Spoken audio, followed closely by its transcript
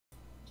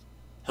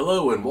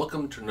Hello and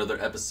welcome to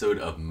another episode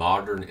of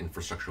Modern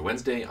Infrastructure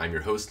Wednesday. I'm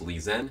your host, Lee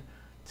Zen.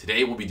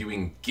 Today we'll be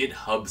doing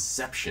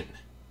GitHubception.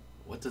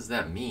 What does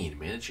that mean?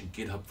 Managing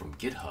GitHub from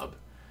GitHub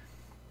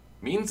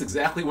means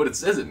exactly what it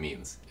says it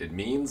means. It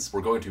means we're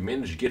going to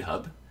manage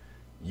GitHub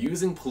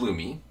using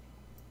Pulumi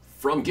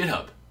from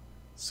GitHub.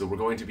 So we're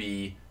going to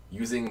be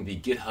using the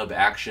GitHub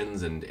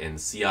actions and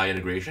CI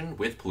integration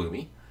with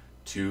Pulumi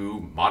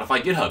to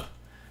modify GitHub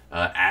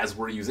as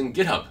we're using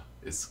GitHub.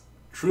 It's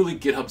truly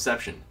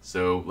GitHubception.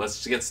 So let's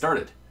just get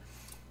started.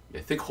 I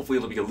think hopefully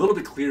it'll be a little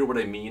bit clearer what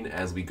I mean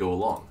as we go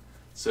along.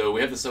 So we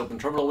have this open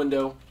terminal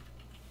window.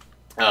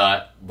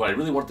 What I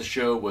really wanted to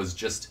show was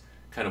just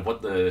kind of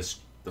what the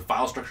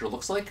file structure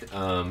looks like.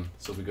 So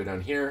if we go down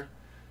here,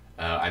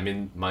 I'm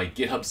in my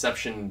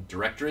GitHubception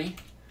directory.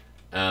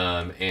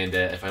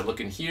 If I look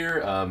in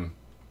here,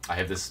 I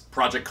have this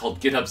project called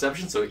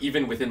GitHubception. So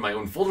even within my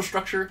own folder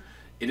structure,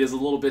 it is a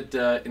little bit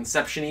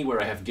inception-y where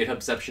I have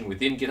GitHubception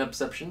within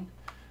GitHubception.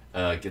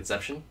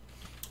 Gitception,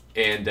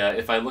 and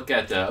if I look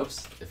at I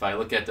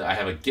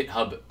have a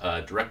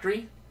GitHub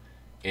directory,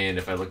 and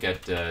if I look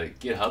at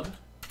GitHub,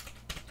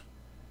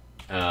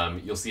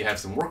 you'll see I have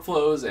some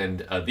workflows,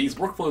 and these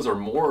workflows are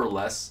more or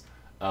less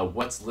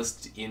what's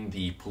listed in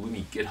the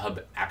Pulumi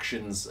GitHub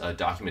Actions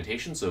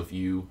documentation. So if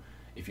you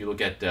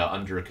look at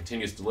under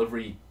continuous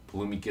delivery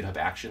Pulumi GitHub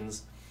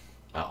Actions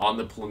on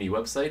the Pulumi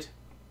website,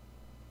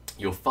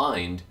 you'll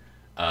find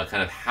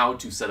kind of how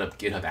to set up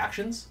GitHub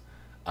Actions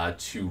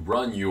to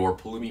run your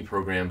Pulumi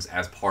programs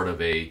as part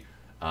of a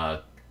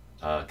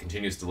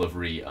continuous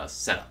delivery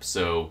setup.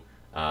 So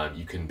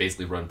you can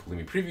basically run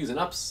Pulumi previews and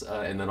ups,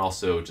 and then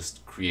also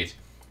just create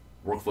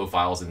workflow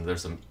files, and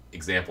there's some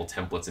example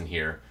templates in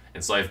here.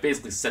 And so I've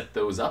basically set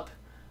those up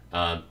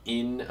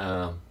in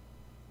our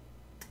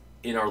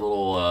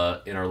little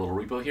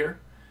repo here.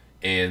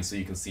 And so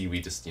you can see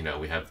we just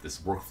we have this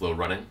workflow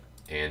running,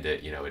 and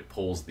it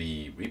pulls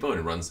the repo and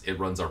it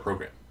runs our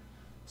program.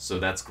 So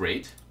that's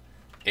great.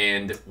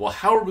 And, well,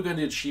 how are we going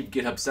to achieve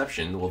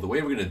GitHubception? Well, the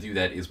way we're going to do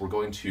that is we're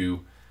going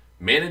to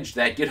manage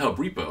that GitHub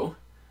repo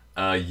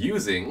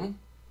using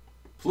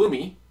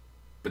Pulumi,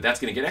 but that's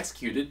going to get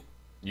executed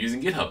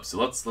using GitHub. So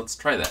let's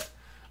try that.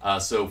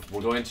 So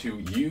we're going to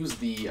use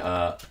the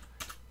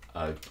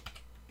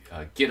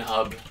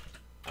GitHub,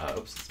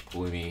 it's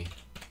Pulumi,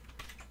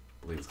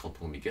 I believe it's called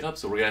Pulumi GitHub.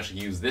 So we're going to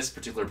actually use this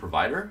particular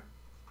provider.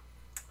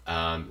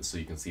 So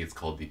you can see it's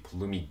called the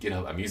Pulumi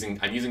GitHub. I'm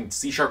using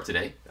C#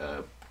 today.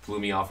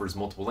 Pulumi offers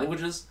multiple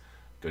languages.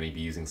 I'm going to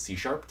be using C#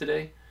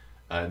 today.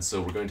 And so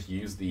we're going to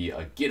use the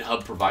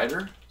GitHub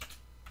provider.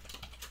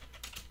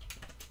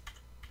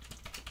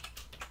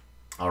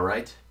 All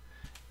right.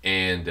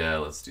 And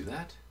let's do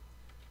that.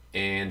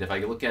 And if I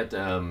look at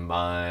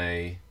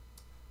my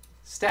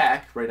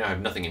stack, right now I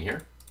have nothing in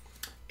here.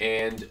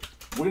 And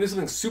we're going to do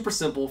something super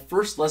simple.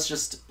 First, let's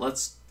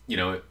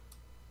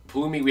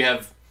Pulumi, we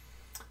have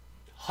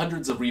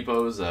hundreds of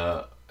repos.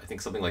 I think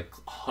something like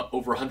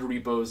over 100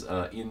 repos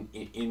in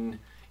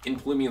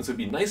Pulumi, and so it'd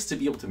be nice to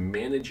be able to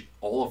manage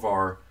all of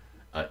our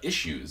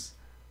issues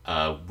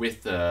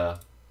with the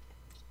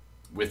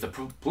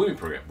Pulumi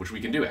program, which we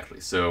can do actually.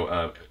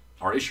 So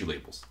our issue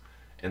labels,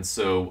 and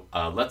so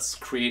let's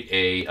create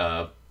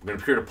we're going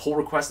to create a pull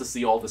request to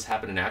see all this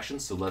happen in action.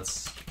 So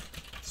let's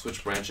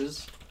switch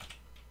branches.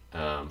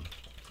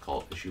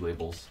 Call it issue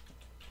labels,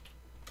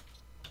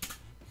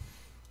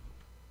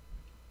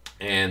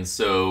 and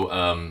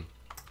so.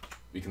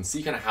 We can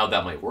see kind of how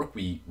that might work.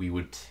 We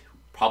would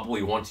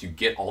probably want to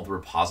get all the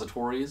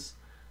repositories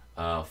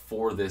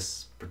for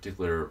this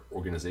particular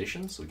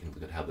organization, so we can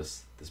look at how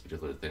this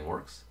particular thing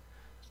works.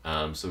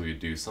 So we would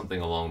do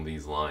something along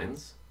these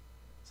lines.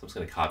 So I'm just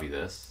going to copy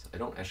this. I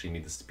don't actually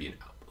need this to be an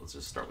output. Let's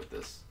just start with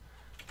this.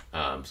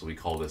 So we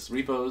call this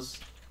repos,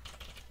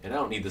 and I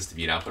don't need this to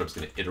be an output. I'm just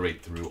going to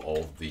iterate through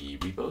all the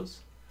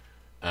repos.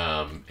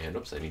 And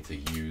oops, I need to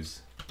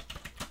use.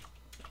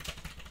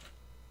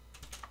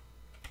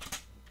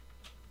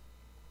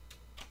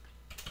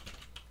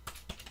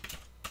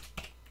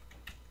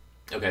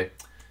 Okay,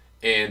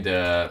 and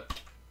we're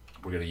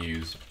going to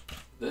use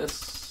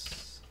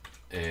this,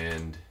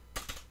 and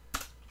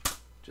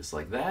just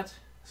like that.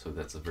 So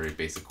that's a very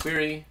basic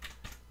query.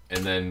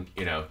 And then,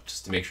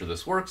 just to make sure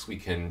this works, we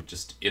can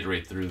just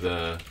iterate through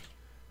the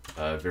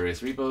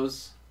various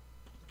repos.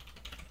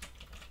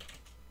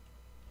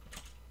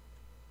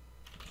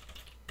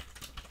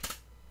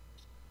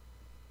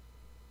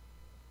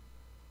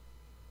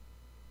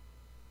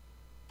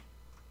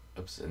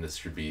 Oops, and this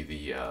should be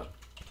the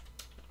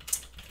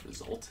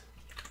result.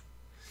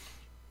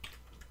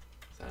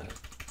 And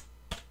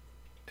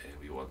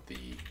we want the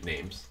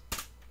names,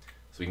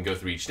 so we can go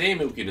through each name,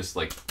 and we can just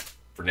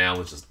for now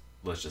let's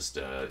just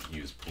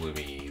use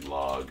Pulumi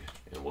log,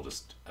 and we'll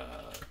just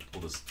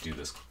do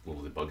this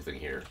little debug thing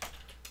here.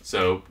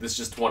 So this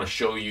just want to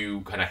show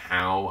you kind of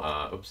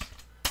how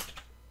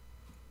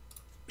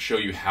show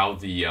you how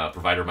the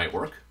provider might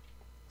work.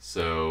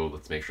 So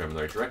let's make sure I'm in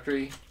the right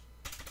directory.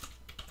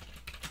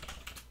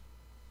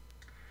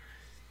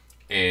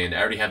 And I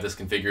already have this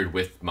configured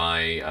with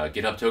my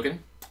GitHub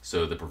token.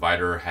 So the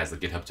provider has the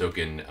GitHub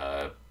token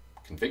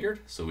configured,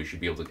 so we should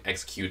be able to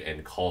execute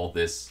and call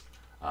this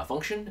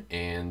function,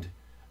 and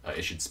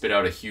it should spit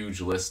out a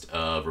huge list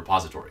of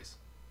repositories.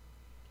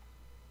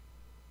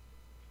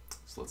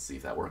 So let's see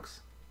if that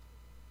works.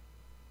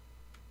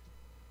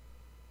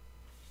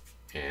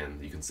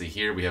 And you can see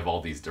here we have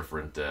all these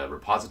different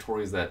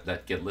repositories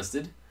that get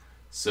listed.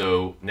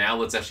 So now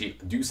let's actually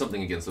do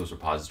something against those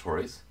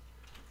repositories.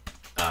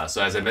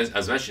 So as I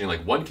was mentioning,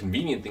 like one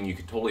convenient thing you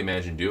can totally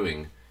imagine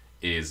doing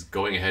is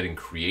going ahead and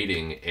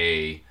creating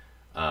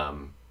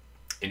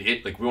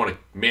like we want to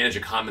manage a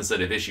common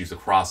set of issues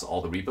across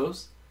all the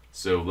repos.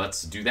 So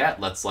let's do that.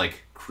 Let's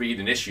like create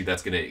an issue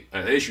that's going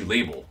to, issue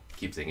label, I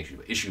keep saying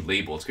issue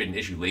label. Let's create an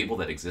issue label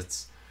that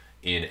exists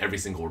in every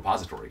single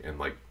repository. And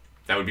like,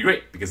 that would be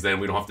great because then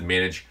we don't have to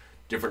manage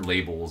different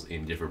labels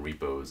in different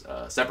repos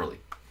separately.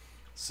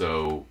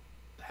 So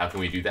how can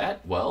we do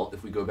that? Well,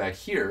 if we go back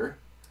here,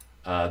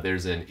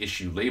 there's an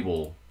issue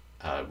label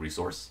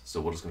resource.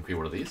 So we're just going to create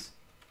one of these.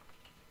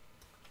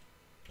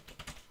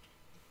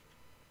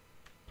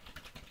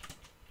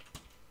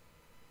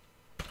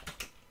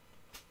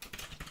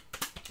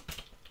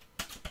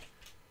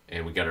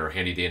 And we got our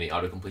handy dandy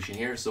auto completion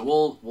here. So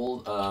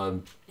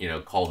we'll you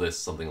know, call this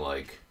something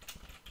like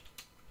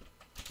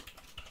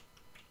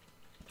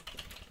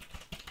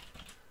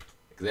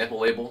example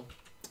label,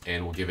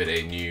 and we'll give it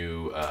a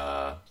new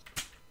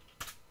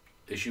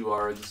issue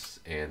args,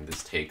 and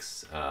this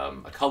takes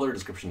a color,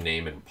 description,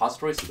 name, and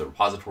repository. So the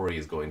repository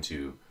is going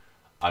to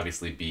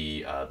obviously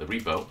be the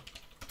repo.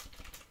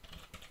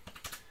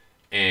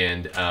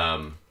 And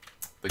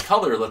the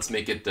color, let's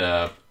make it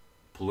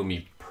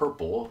Pulumi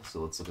purple.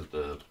 So let's look at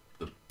the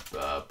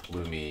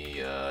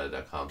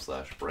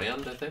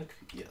Pulumi.com/brand, I think.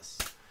 Yes.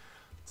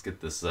 Let's get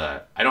this.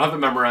 I don't have it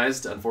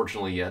memorized,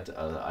 unfortunately, yet.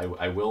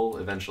 I will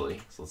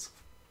eventually. So let's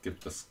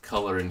get this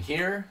color in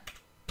here.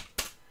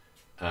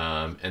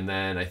 And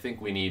then I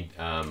think we need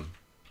a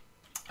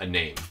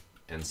name.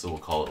 And so we'll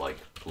call it like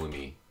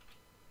Pulumi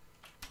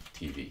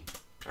TV.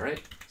 All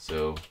right.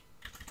 So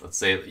let's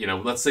say, you know,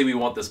 let's say we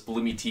want this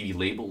Pulumi TV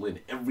label in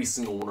every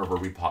single one of our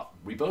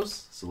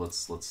repos. So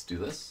let's do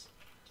this.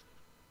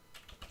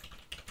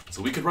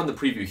 So we could run the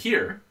preview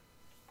here,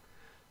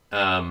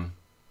 and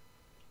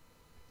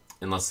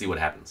let's see what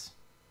happens.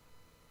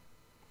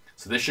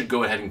 So this should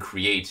go ahead and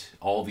create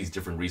all these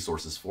different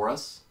resources for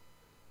us.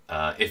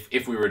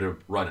 If we were to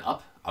run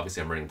up,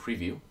 obviously I'm running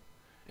preview,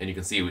 and you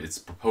can see it's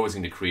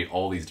proposing to create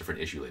all these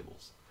different issue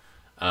labels.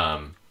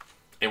 And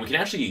we can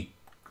actually,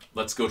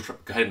 let's go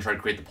ahead and try to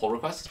create the pull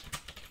request.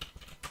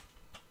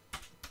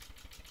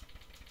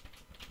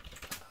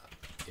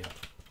 Yeah.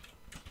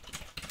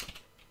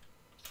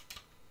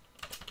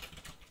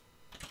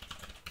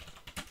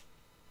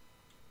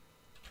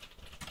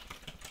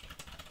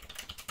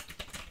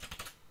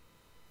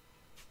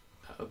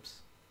 Oops,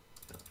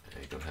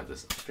 I don't have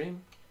this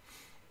upstream.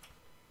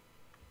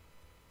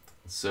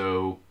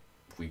 So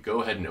if we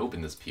go ahead and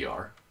open this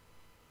PR,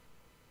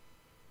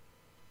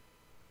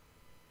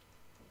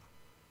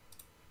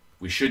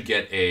 we should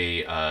get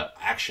a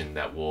action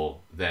that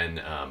will then,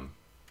 and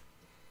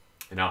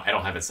now I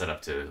don't have it set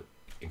up to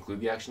include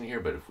the action here,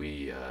 but if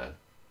we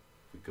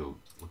go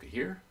look at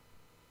here,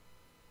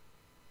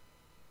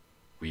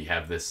 we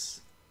have this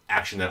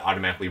action that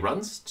automatically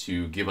runs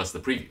to give us the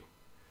preview.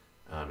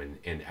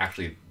 And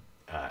actually,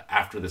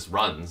 after this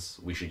runs,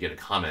 we should get a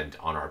comment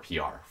on our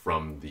PR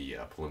from the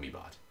Pulumi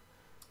bot.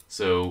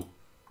 So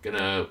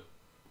gonna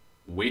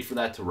wait for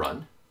that to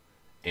run,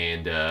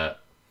 and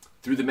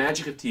through the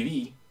magic of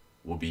TV,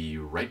 we'll be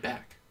right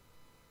back.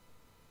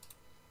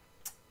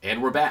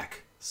 And we're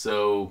back.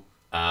 So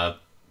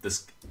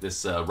this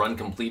run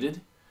completed,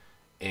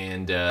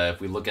 and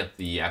if we look at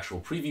the actual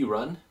preview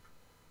run,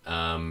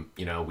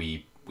 you know,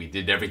 we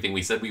did everything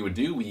we said we would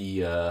do.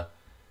 We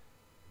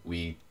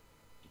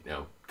you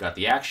know, got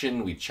the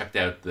action, we checked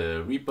out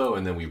the repo,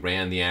 and then we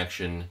ran the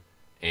action,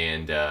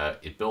 and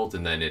it built,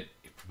 and then it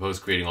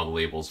proposed creating all the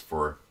labels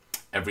for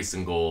every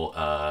single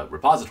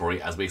repository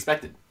as we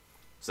expected.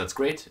 So that's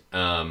great.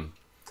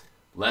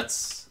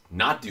 Let's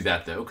not do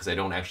that though, because I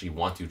don't actually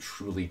want to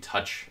truly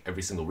touch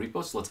every single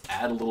repo. So let's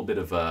add a little bit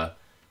of a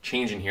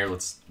change in here.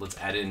 Let's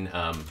add in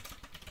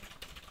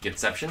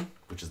GitHubception,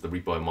 which is the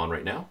repo I'm on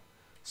right now.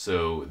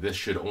 So this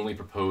should only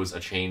propose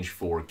a change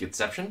for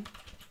GitHubception.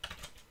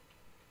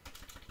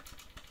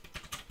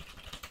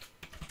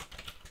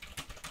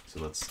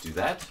 So let's do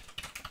that.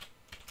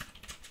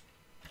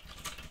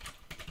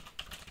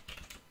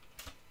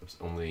 Let's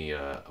only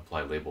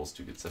apply labels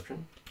to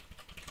GitHubception.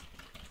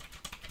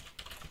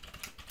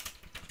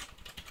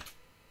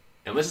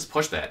 And let's just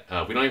push that.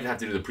 We don't even have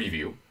to do the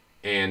preview.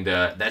 And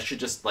that should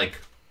just like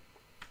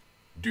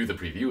do the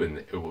preview,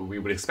 and we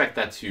would expect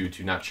that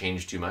to not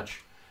change too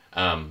much.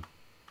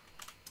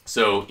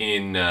 So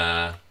in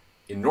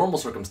normal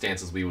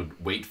circumstances, we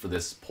would wait for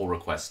this pull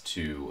request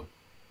to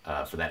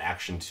for that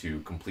action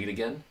to complete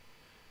again.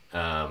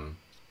 And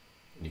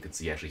you can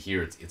see actually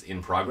here it's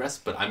in progress,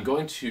 but I'm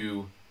going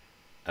to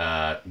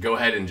go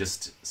ahead and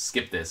just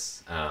skip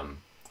this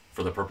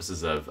for the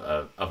purposes of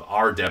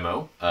our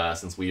demo,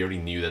 since we already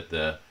knew that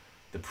the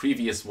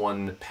previous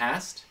one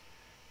passed.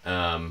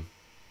 And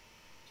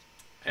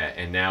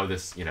now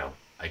this,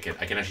 I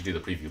can actually do the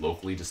preview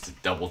locally just to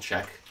double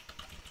check,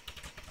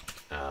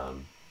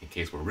 in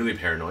case we're really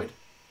paranoid.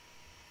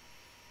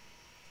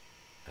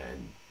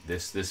 And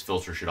this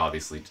filter should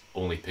obviously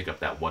only pick up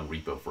that one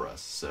repo for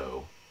us.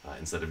 So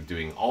instead of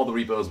doing all the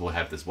repos, we'll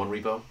have this one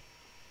repo.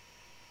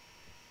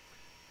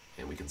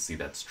 And we can see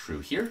that's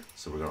true here.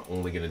 So we're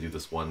only going to do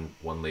this one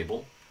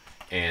label.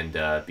 And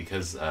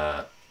because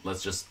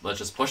let's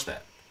just push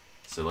that.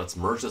 So let's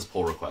merge this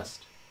pull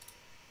request.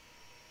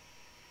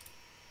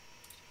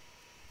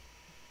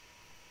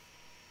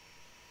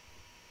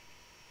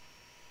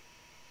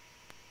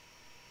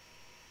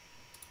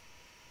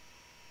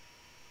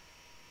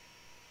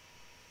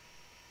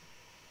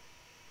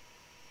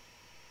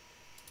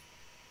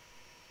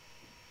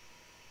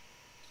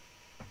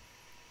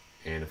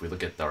 And if we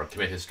look at our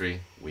commit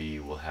history, we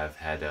will have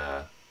had,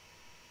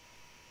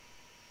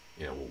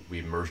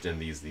 we merged in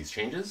these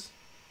changes.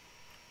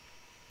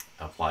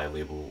 Apply a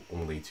label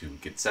only to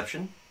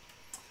GitHubception.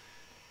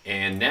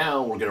 And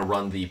now we're going to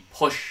run the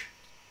push.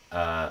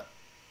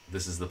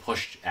 This is the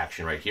push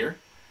action right here.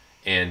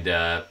 And,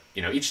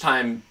 each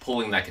time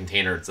pulling that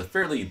container, it's a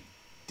fairly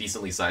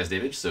decently sized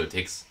image. So it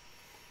takes,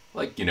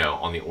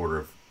 on the order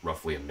of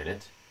roughly a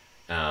minute.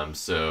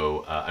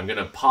 So I'm going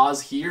to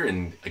pause here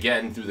and,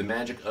 again, through the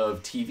magic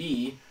of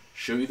TV,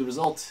 show you the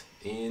result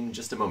in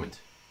just a moment.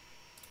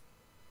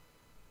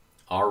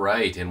 All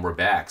right, and we're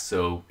back.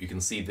 So you can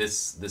see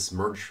this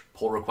merge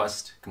pull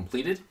request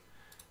completed.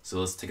 So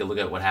let's take a look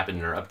at what happened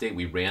in our update.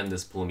 We ran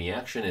this Pulumi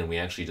action, and we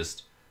actually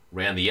just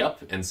ran the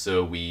up. And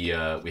so we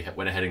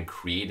went ahead and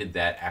created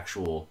that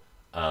actual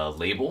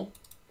label.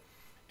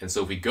 And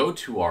so if we go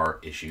to our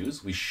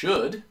issues, we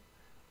should,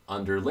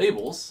 under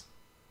labels,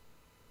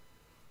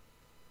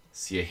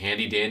 see a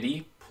handy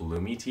dandy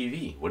Pulumi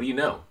TV. What do you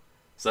know?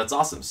 So that's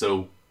awesome.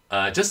 So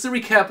just to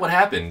recap what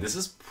happened, this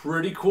is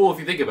pretty cool if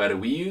you think about it.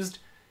 We used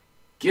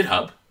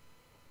GitHub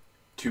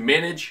to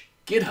manage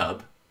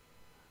GitHub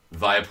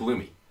via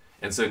Pulumi.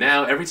 And so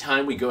now every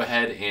time we go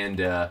ahead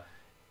and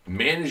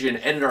manage and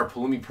edit our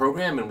Pulumi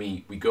program and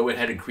we go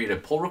ahead and create a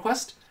pull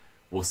request,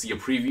 we'll see a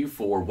preview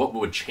for what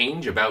would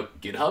change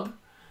about GitHub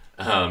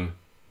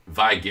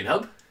via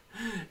GitHub.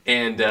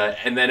 And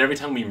then every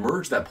time we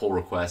merge that pull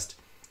request,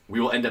 we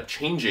will end up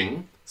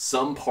changing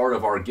some part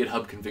of our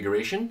GitHub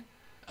configuration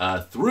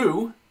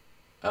through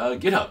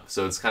GitHub.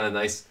 So it's kind of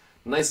nice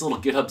little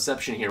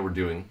GitHubception here we're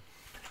doing.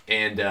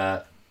 And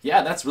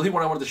yeah, that's really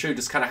what I wanted to show you,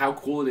 just kind of how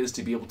cool it is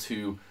to be able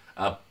to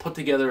put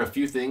together a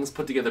few things,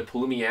 put together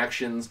Pulumi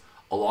actions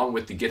along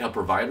with the GitHub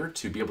provider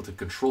to be able to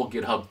control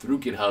GitHub through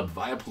GitHub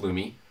via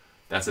Pulumi.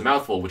 That's a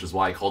mouthful, which is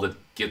why I called it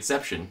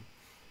Gitception.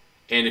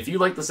 And if you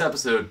like this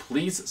episode,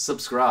 please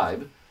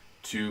subscribe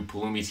to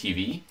Pulumi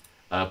TV.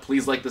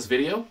 Please like this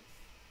video,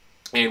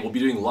 and we'll be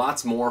doing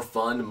lots more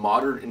fun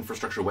Modern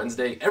Infrastructure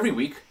Wednesday every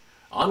week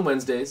on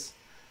Wednesdays.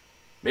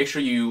 Make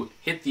sure you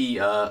hit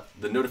the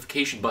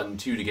notification button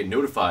too to get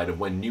notified of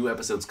when new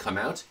episodes come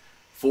out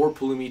for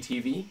Pulumi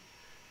TV.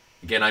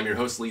 Again, I'm your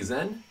host Lee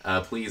Zen.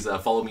 Please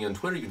follow me on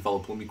Twitter. You can follow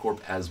Pulumi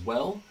Corp as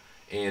well,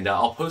 and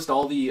I'll post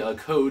all the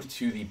code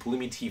to the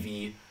Pulumi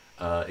TV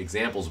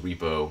examples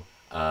repo,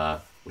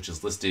 which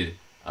is listed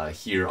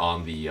here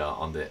on the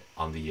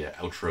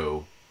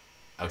outro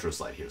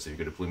slide here. So if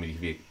you go to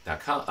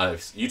PulumiTV.com,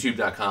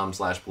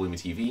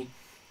 YouTube.com/PulumiTV,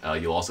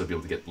 you'll also be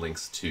able to get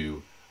links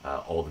to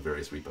all the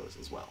various repos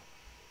as well.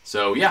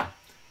 So yeah,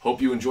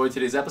 hope you enjoyed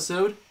today's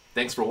episode.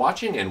 Thanks for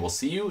watching, and we'll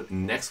see you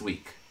next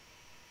week.